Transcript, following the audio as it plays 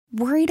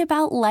Worried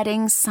about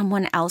letting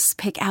someone else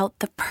pick out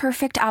the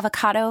perfect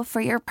avocado for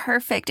your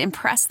perfect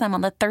impress them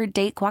on the third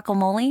date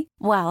guacamole?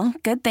 Well,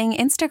 good thing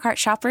Instacart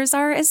shoppers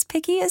are as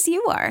picky as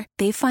you are.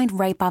 They find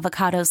ripe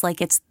avocados like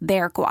it's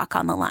their guac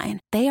on the line.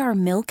 They are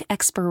milk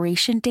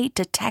expiration date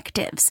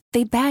detectives.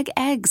 They bag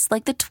eggs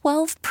like the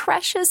 12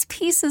 precious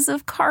pieces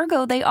of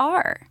cargo they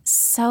are.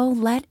 So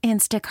let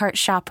Instacart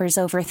shoppers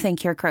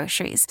overthink your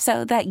groceries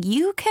so that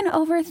you can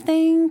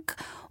overthink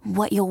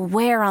what you'll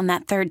wear on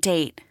that third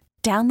date.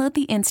 Download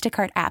the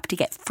Instacart app to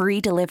get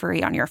free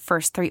delivery on your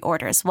first 3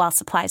 orders while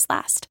supplies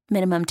last.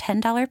 Minimum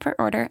 $10 per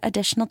order.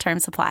 Additional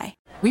terms apply.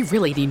 We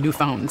really need new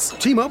phones.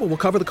 T-Mobile will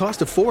cover the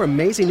cost of 4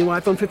 amazing new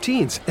iPhone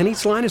 15s, and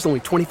each line is only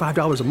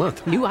 $25 a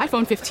month. New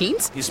iPhone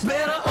 15s? It's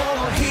better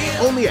over here.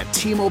 Only at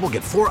T-Mobile,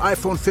 get 4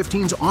 iPhone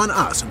 15s on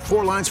us and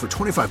 4 lines for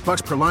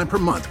 $25 per line per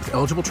month with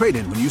eligible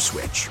trade-in when you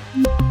switch.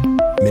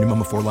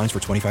 Minimum of 4 lines for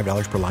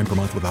 $25 per line per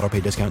month with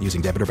autopay discount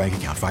using debit or bank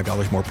account.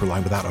 $5 more per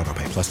line without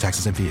autopay, plus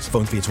taxes and fees.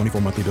 Phone fee at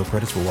 24 monthly bill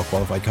credits for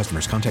well-qualified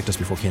customers. Contact us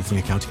before canceling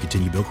account to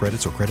continue bill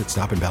credits or credit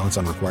stop and balance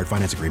on required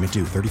finance agreement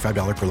due.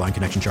 $35 per line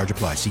connection charge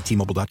applies. See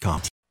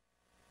T-Mobile.com.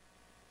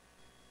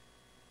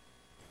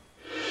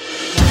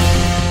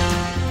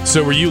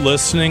 So were you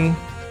listening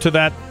to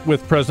that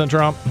with President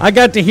Trump? I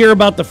got to hear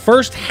about the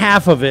first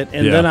half of it,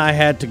 and then I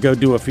had to go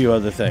do a few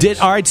other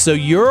things. All right, so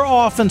you're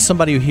often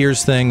somebody who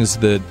hears things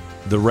that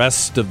the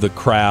rest of the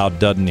crowd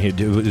doesn't hear.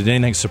 Did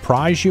anything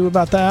surprise you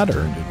about that?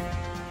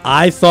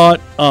 I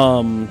thought,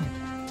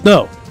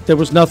 no, there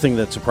was nothing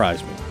that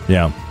surprised me.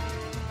 Yeah.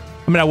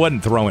 I mean, I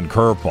wasn't throwing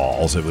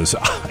curveballs. It was,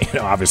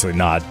 obviously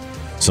not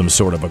some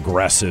sort of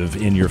aggressive,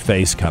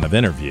 in-your-face kind of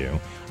interview.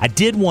 I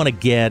did want to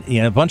get,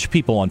 a bunch of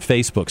people on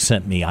Facebook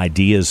sent me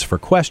ideas for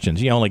questions.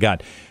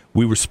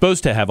 We were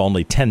supposed to have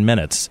only 10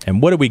 minutes.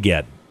 And what did we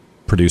get,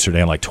 Producer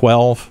Dan, like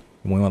 12?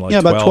 We went like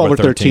about 12 or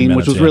 13 minutes,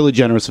 which was really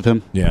generous of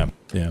him. Yeah.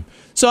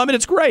 So, I mean,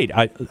 it's great.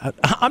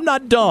 I'm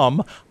not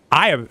dumb.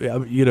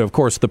 Of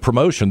course, the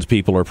promotions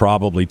people are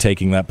probably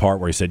taking that part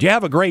where he said, you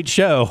have a great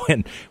show.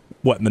 And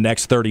in the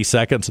next 30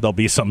 seconds, there'll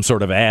be some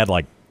sort of ad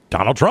like,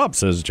 Donald Trump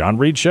says John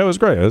Reed's show is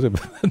great.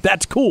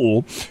 That's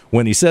cool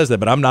when he says that,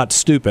 but I'm not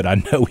stupid. I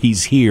know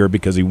he's here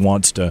because he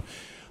wants to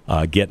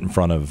get in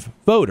front of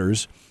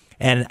voters.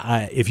 And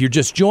if you're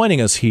just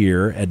joining us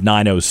here at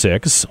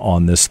 9:06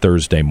 on this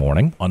Thursday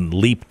morning, on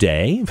Leap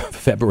Day,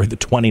 February the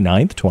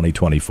 29th,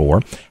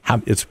 2024,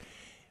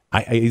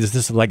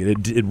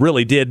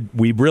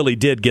 we really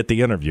did get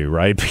the interview,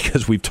 right?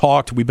 Because we've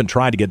been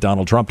trying to get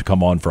Donald Trump to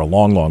come on for a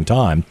long, long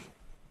time,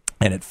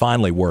 and it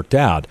finally worked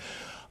out.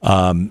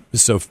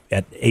 So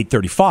at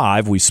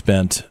 8:35, we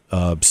spent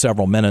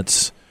several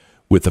minutes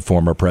with the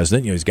former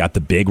president. He's got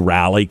the big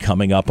rally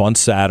coming up on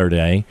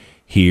Saturday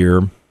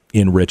here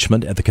in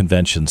Richmond at the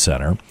convention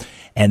center.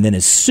 And then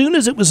as soon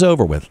as it was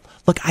over with,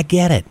 look, I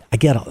get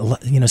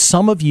it.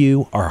 Some of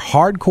you are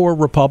hardcore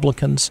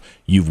Republicans.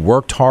 You've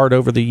worked hard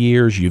over the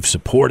years. You've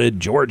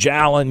supported George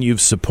Allen. You've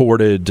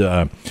supported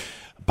Bob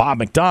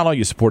McDonnell.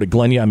 You supported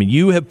Glenn. I mean,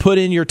 you have put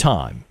in your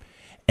time.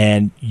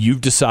 And you've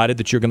decided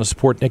that you're going to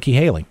support Nikki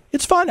Haley.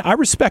 It's fine. I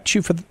respect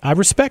you.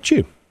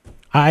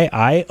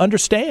 I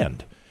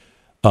understand.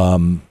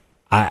 I'm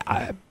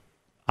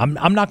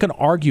not going to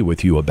argue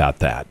with you about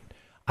that.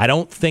 I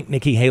don't think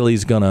Nikki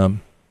Haley's going to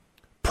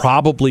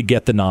probably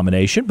get the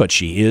nomination, but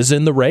she is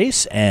in the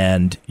race,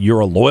 and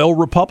you're a loyal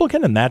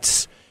Republican, and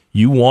that's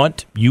you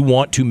want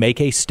to make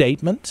a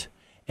statement.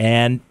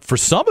 And for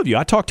some of you,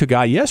 I talked to a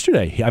guy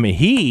yesterday. I mean,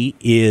 he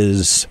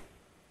is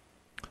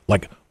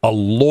like a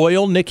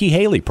loyal Nikki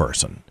Haley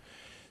person.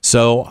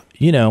 So,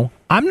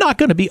 I'm not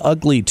going to be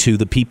ugly to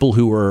the people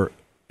who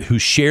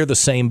share the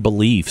same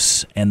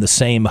beliefs and the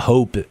same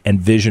hope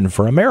and vision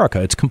for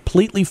America. It's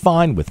completely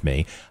fine with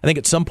me. I think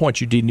at some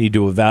point you do need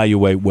to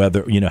evaluate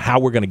whether, how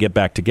we're going to get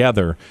back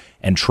together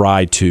and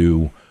try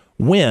to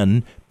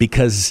win,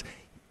 because,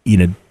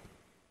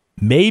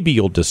 maybe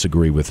you'll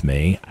disagree with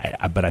me,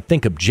 but I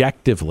think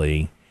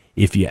objectively,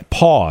 if you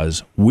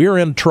pause, we're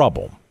in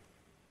trouble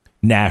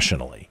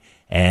nationally.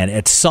 And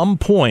at some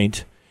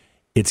point,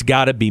 it's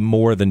got to be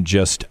more than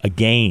just a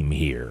game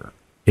here.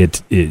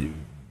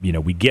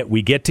 We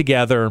get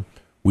together,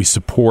 we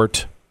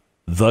support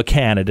the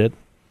candidate.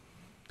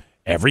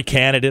 Every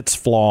candidate's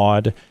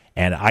flawed,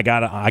 and I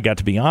got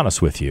to be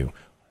honest with you.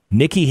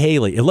 Nikki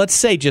Haley. Let's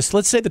say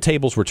the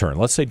tables were turned.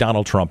 Let's say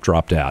Donald Trump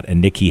dropped out,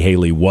 and Nikki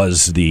Haley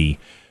was the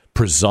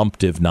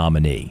presumptive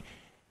nominee.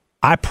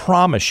 I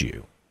promise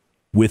you,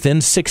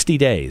 within 60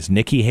 days,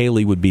 Nikki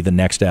Haley would be the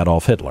next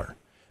Adolf Hitler.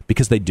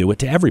 Because they do it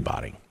to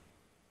everybody.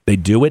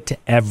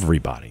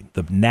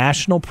 The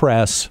national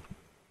press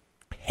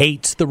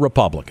hates the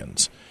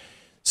Republicans.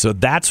 So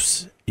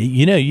that's,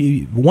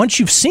 once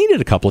you've seen it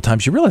a couple of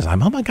times, you realize,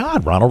 oh my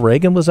God, Ronald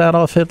Reagan was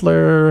Adolf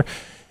Hitler.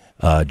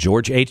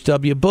 George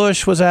H.W.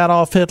 Bush was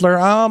Adolf Hitler.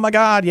 Oh my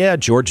God, yeah,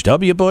 George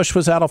W. Bush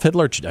was Adolf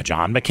Hitler.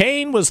 John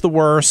McCain was the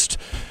worst.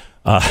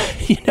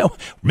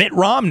 Mitt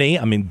Romney,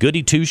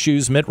 goody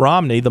two-shoes Mitt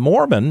Romney, the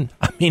Mormon,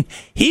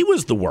 he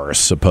was the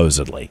worst,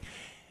 supposedly.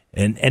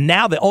 And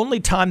now the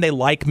only time they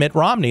like Mitt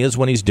Romney is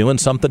when he's doing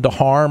something to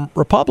harm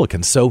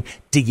Republicans. So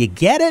do you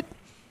get it?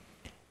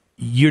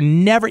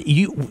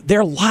 There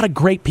are a lot of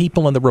great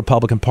people in the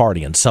Republican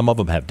Party, and some of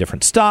them have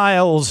different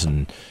styles,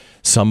 and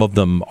some of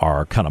them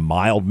are kind of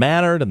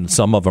mild-mannered, and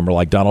some of them are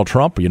like Donald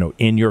Trump,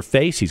 in your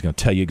face. He's going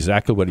to tell you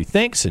exactly what he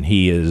thinks, and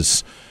he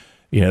is,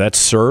 that's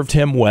served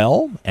him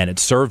well, and it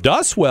served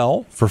us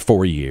well for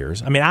 4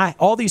 years. I mean,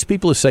 all these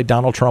people who say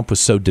Donald Trump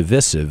was so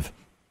divisive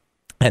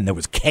and there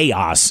was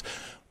chaos.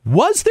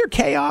 Was there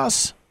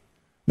chaos?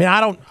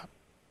 I mean,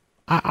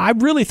 I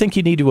really think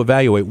you need to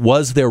evaluate,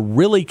 was there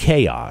really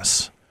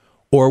chaos,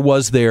 or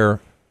was there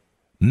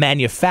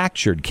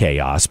manufactured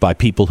chaos by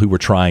people who were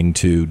trying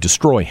to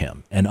destroy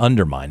him and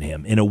undermine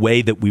him in a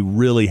way that we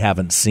really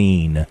haven't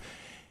seen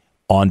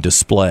on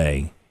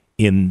display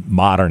in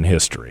modern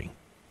history?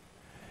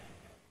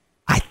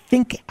 I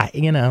think,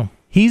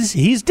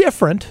 he's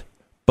different,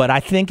 but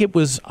I think it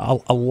was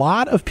a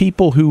lot of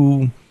people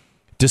who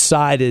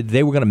decided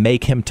they were going to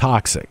make him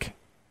toxic.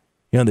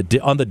 On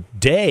the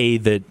day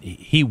that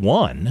he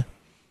won,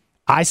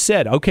 I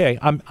said, okay,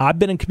 I've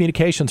been in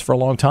communications for a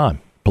long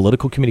time,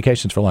 political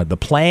communications for a long time. The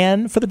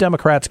plan for the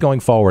Democrats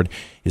going forward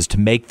is to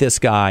make this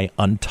guy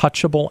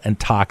untouchable and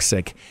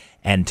toxic,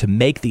 and to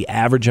make the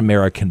average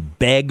American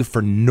beg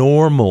for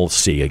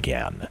normalcy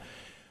again.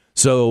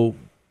 So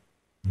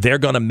they're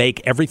going to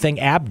make everything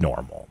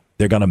abnormal.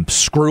 They're going to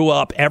screw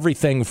up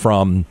everything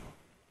from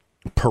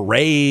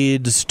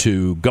parades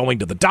to going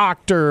to the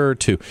doctor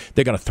to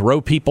they're going to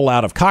throw people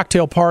out of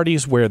cocktail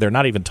parties where they're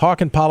not even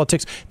talking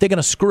politics. They're going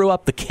to screw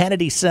up the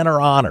Kennedy Center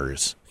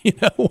honors,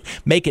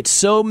 make it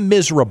so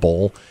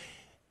miserable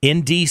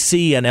in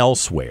D.C. and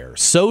elsewhere,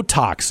 so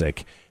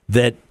toxic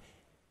that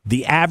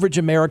the average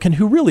American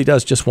who really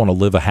does just want to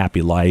live a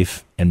happy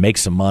life and make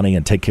some money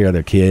and take care of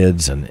their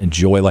kids and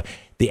enjoy life,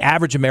 the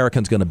average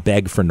American's going to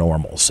beg for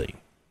normalcy.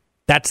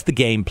 That's the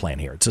game plan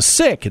here. It's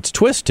it's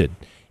twisted.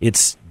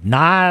 It's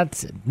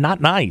not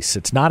nice.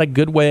 It's not a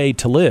good way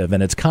to live,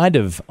 and it's kind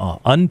of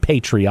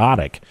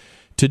unpatriotic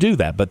to do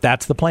that. But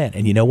that's the plan,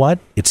 and you know what?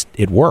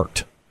 It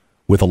worked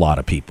with a lot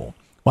of people.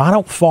 Well, I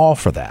don't fall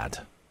for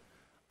that.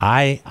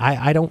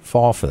 I don't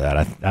fall for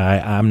that.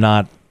 I'm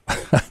not.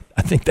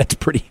 I think that's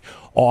pretty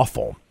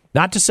awful.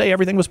 Not to say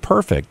everything was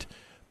perfect,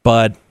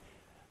 but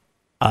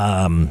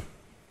I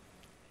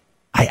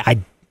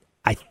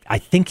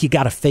think you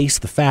got to face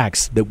the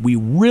facts that we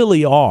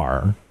really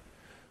are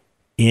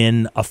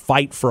in a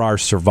fight for our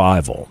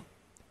survival,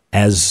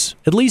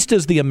 at least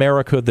as the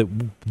America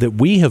that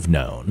we have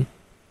known.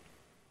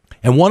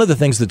 And one of the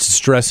things that's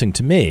distressing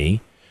to me,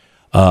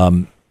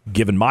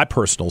 given my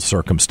personal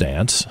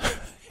circumstance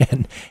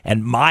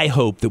and my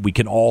hope that we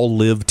can all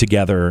live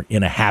together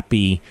in a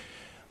happy,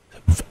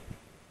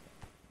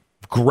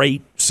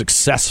 great,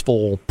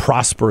 successful,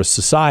 prosperous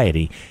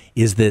society,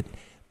 is that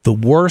the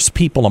worst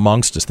people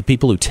amongst us, the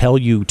people who tell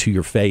you to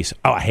your face,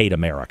 oh, I hate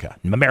America.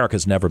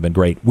 America's never been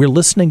great. We're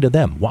listening to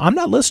them. Well, I'm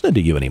not listening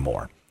to you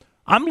anymore.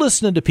 I'm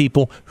listening to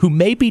people who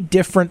may be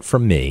different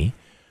from me,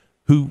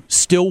 who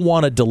still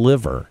want to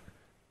deliver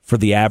for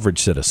the average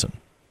citizen.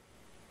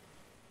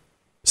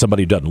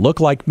 Somebody who doesn't look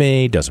like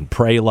me, doesn't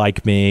pray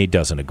like me,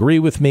 doesn't agree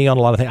with me on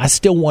a lot of things. I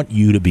still want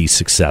you to be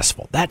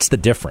successful. That's the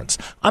difference.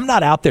 I'm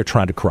not out there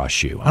trying to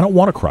crush you. I don't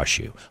want to crush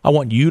you. I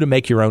want you to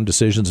make your own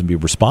decisions and be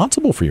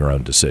responsible for your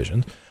own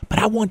decisions, but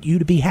I want you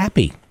to be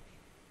happy.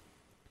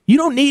 You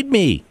don't need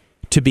me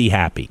to be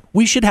happy.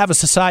 We should have a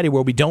society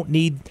where we don't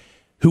need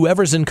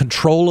whoever's in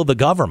control of the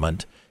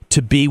government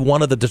to be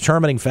one of the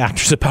determining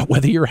factors about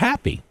whether you're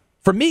happy,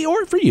 for me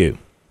or for you.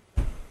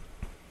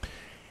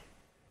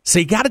 So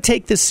you got to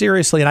take this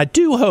seriously, and I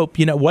do hope,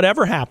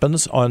 whatever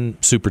happens on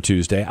Super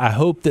Tuesday, I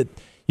hope that,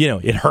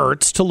 it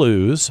hurts to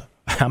lose.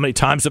 How many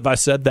times have I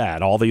said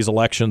that? All these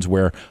elections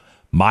where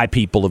my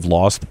people have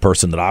lost, the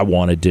person that I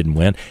wanted didn't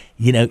win.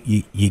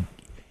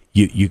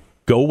 You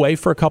go away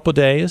for a couple of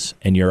days,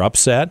 and you're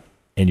upset,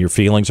 and your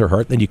feelings are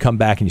hurt. Then you come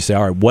back and you say,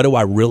 all right, what do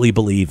I really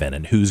believe in,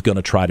 and who's going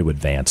to try to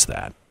advance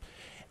that?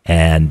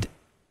 And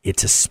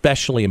it's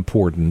especially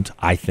important,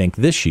 I think,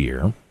 this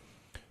year,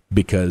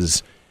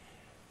 because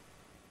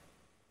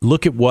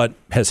look at what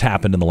has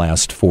happened in the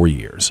last 4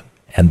 years.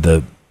 And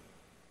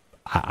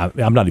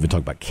I'm not even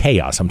talking about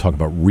chaos. I'm talking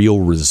about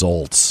real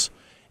results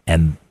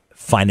and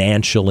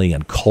financially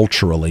and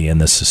culturally in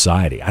this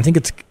society. I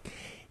think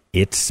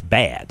it's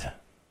bad.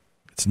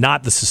 It's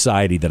not the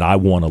society that I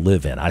want to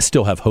live in. I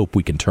still have hope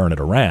we can turn it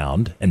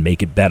around and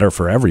make it better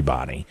for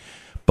everybody.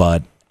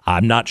 But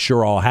I'm not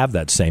sure I'll have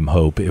that same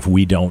hope if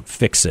we don't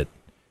fix it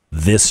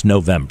this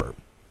November.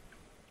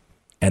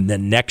 And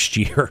then next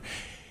year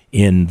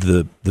in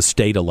the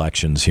state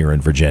elections here in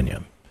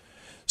Virginia.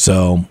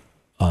 So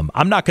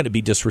I'm not going to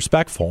be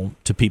disrespectful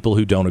to people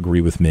who don't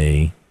agree with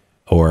me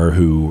or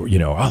who,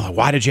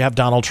 why did you have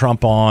Donald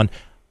Trump on?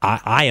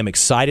 I am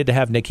excited to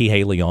have Nikki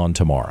Haley on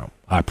tomorrow.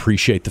 I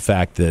appreciate the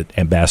fact that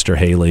Ambassador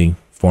Haley,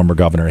 former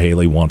Governor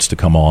Haley, wants to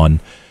come on.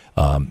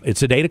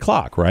 It's at 8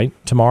 o'clock, right?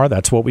 Tomorrow,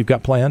 that's what we've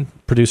got planned,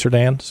 Producer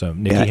Dan. So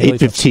Nikki Haley,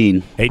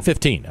 8:15.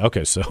 8:15.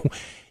 Okay, so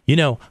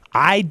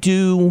I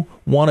do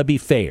want to be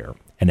fair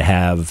and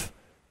have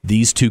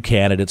these two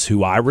candidates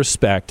who I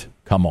respect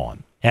come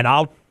on. And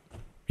I'm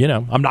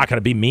not going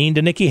to be mean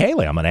to Nikki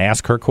Haley. I'm going to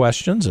ask her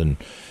questions and,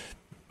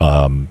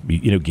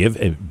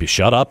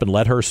 shut up and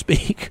let her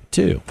speak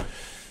too.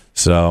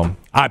 So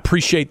I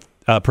appreciate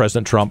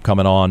President Trump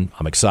coming on.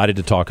 I'm excited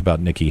to talk about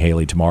Nikki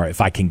Haley tomorrow.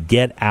 If I can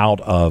get out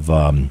of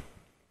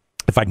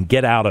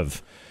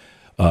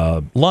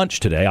lunch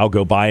today, I'll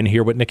go by and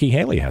hear what Nikki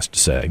Haley has to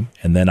say,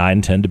 and then I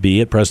intend to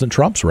be at President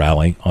Trump's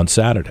rally on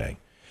Saturday.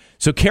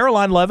 So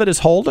Karoline Leavitt is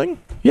holding?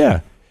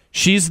 Yeah.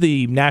 She's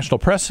the national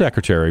press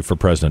secretary for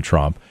President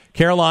Trump.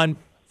 Karoline,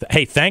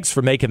 hey, thanks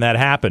for making that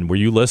happen. Were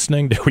you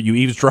listening? Were you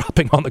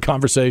eavesdropping on the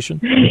conversation?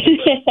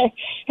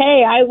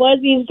 Hey, I was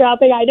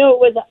eavesdropping. I know it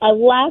was a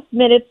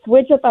last-minute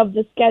switch-up of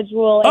the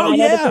schedule, and I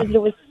know the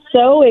president was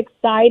so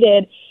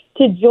excited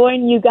to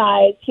join you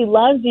guys. He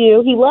loves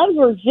you. He loves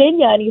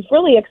Virginia, and he's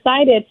really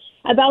excited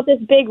about this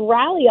big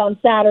rally on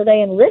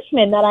Saturday in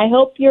Richmond that I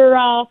hope your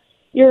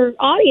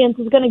audience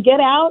is going to get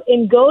out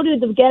and go to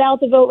the Get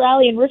Out the Vote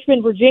rally in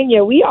Richmond,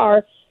 Virginia. We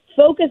are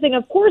focusing,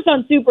 of course,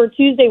 on Super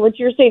Tuesday, which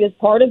your state is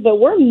part of, but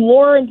we're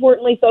more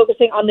importantly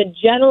focusing on the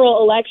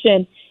general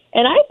election.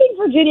 And I think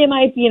Virginia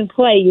might be in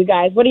play, you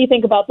guys. What do you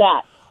think about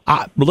that?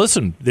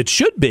 Listen, it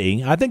should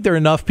be. I think there are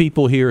enough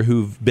people here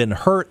who've been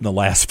hurt in the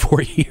last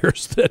 4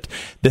 years that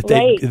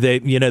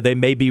they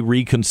may be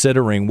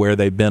reconsidering where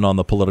they've been on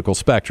the political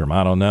spectrum.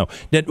 I don't know.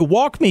 Now,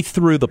 walk me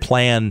through the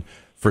plan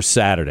for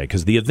Saturday,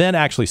 because the event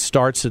actually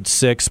starts at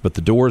 6, but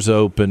the doors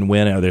open.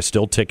 When are there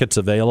still tickets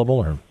available?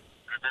 Or?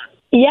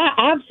 Yeah,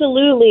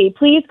 absolutely.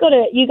 Please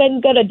you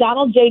can go to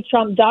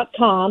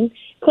donaldjtrump.com.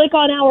 Click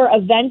on our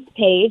events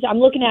page. I'm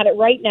looking at it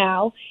right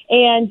now.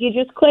 And you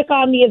just click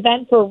on the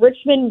event for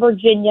Richmond,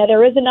 Virginia.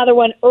 There is another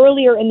one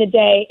earlier in the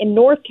day in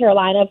North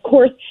Carolina. Of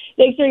course,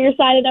 make sure you're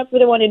signing up for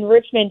the one in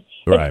Richmond.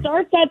 Right. It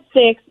starts at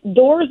 6.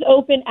 Doors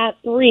open at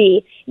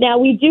 3. Now,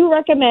 we do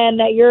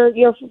recommend that your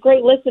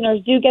great listeners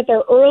do get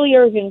there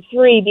earlier than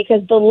 3,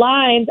 because the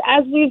lines,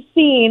 as we've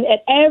seen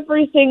at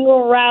every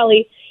single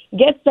rally,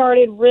 get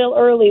started real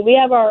early. We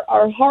have our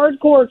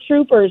hardcore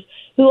troopers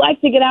who like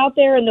to get out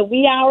there in the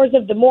wee hours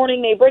of the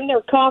morning. They bring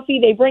their coffee,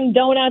 they bring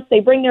donuts, they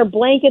bring their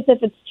blankets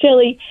if it's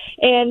chilly,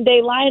 and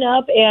they line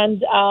up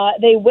and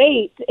they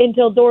wait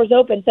until doors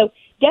open. So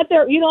get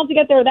there. You don't have to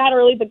get there that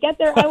early, but get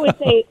there, I would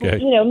say, okay,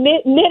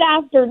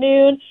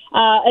 mid-afternoon,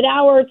 an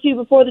hour or two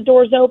before the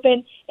doors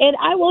open. And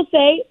I will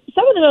say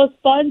some of the most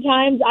fun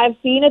times I've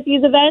seen at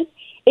these events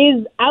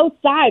is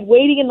outside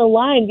waiting in the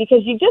line,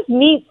 because you just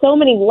meet so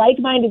many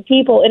like-minded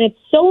people, and it's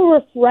so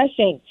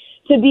refreshing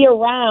to be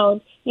around,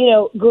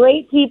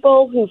 great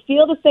people who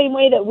feel the same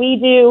way that we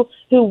do,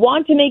 who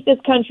want to make this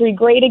country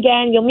great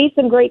again. You'll meet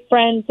some great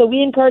friends. So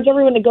we encourage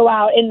everyone to go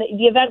out, and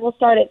the event will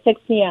start at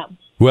 6 p.m.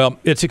 Well,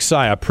 it's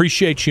exciting. I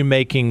appreciate you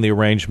making the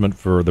arrangement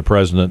for the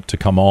president to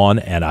come on,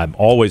 and I'm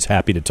always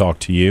happy to talk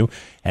to you.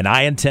 And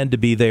I intend to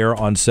be there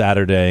on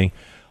Saturday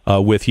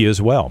with you as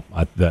well.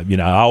 I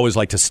always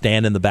like to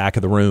stand in the back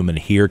of the room and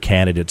hear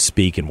candidates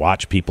speak and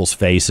watch people's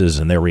faces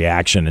and their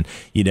reaction. And,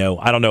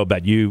 I don't know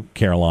about you,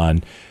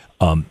 Karoline.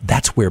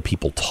 That's where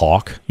people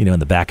talk. In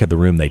the back of the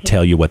room, they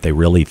tell you what they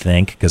really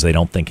think because they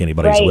don't think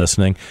anybody's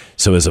listening.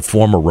 So as a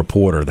former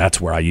reporter,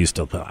 that's where I used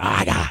to,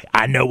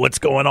 I know what's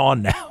going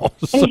on now.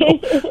 So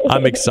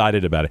I'm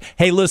excited about it.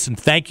 Hey, listen,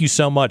 thank you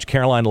so much,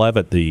 Karoline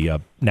Leavitt, the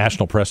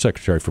National Press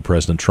Secretary for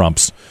President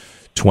Trump's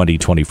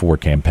 2024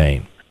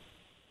 campaign.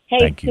 Hey,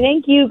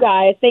 thank you,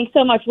 guys. Thanks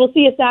so much. We'll see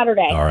you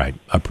Saturday. All right.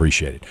 I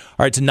appreciate it.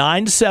 All right. It's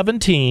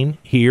 9:17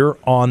 here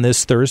on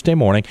this Thursday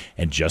morning.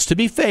 And just to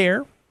be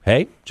fair,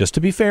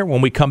 when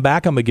we come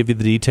back, I'm going to give you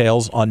the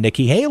details on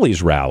Nikki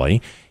Haley's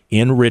rally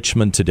in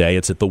Richmond today.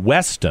 It's at the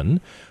Westin,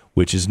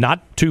 which is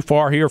not too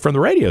far here from the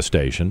radio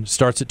station.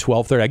 Starts at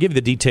 12:30. I'll give you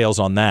the details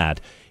on that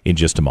in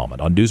just a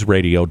moment on News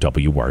Radio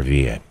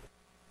WRVA.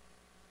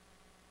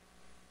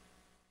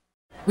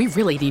 We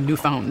really need new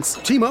phones.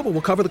 T-Mobile will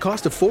cover the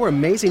cost of 4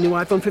 amazing new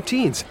iPhone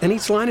 15s, and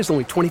each line is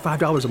only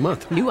 $25 a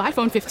month. New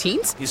iPhone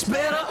 15s? It's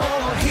better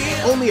over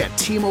here. Only at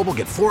T-Mobile,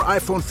 get 4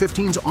 iPhone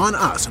 15s on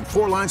us and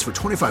 4 lines for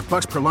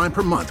 $25 per line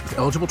per month with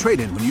eligible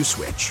trade-in when you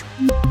switch.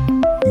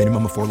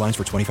 Minimum of 4 lines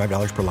for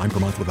 $25 per line per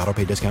month with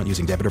autopay discount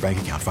using debit or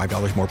bank account.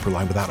 $5 more per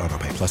line without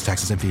autopay, plus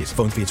taxes and fees.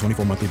 Phone fee at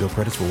 24 monthly bill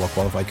credits for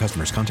well-qualified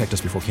customers. Contact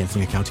us before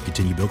canceling account to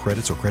continue bill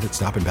credits or credit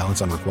stop and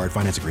balance on required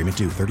finance agreement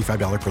due.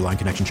 $35 per line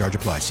connection charge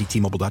applies. See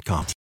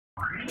T-Mobile.com.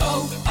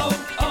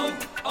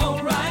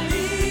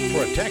 O'Reilly.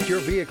 Protect your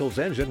vehicle's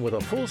engine with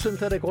a full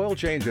synthetic oil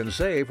change and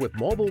save with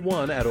Mobil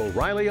 1 at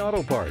O'Reilly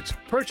Auto Parts.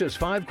 Purchase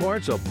 5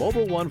 quarts of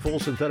Mobil 1 full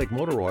synthetic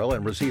motor oil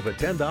and receive a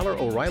 $10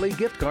 O'Reilly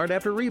gift card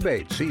after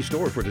rebate. See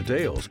store for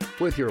details.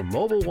 With your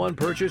Mobil 1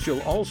 purchase,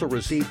 you'll also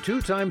receive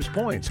 2 times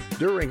points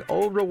during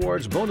O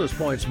Rewards Bonus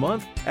Points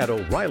Month at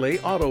O'Reilly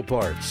Auto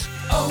Parts.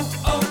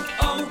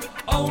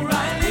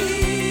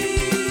 O'Reilly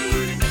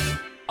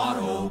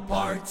Auto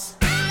Parts.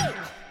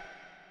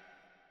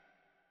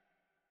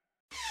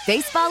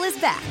 Baseball is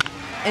back,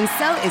 and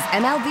so is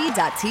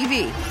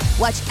MLB.tv.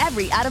 Watch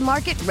every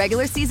out-of-market,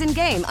 regular season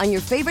game on your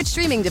favorite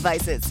streaming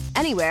devices.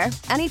 Anywhere,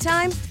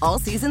 anytime, all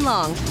season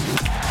long.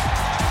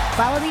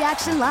 Follow the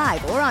action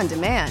live or on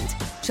demand.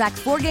 Track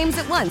 4 games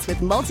at once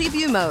with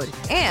multi-view mode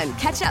and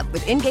catch up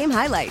with in-game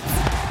highlights.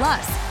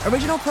 Plus,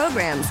 original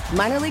programs,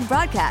 minor league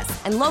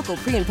broadcasts, and local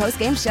pre- and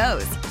post-game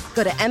shows.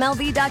 Go to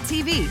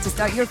MLB.tv to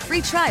start your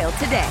free trial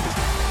today.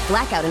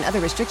 Blackout and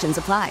other restrictions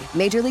apply.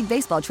 Major League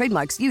Baseball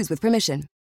trademarks used with permission.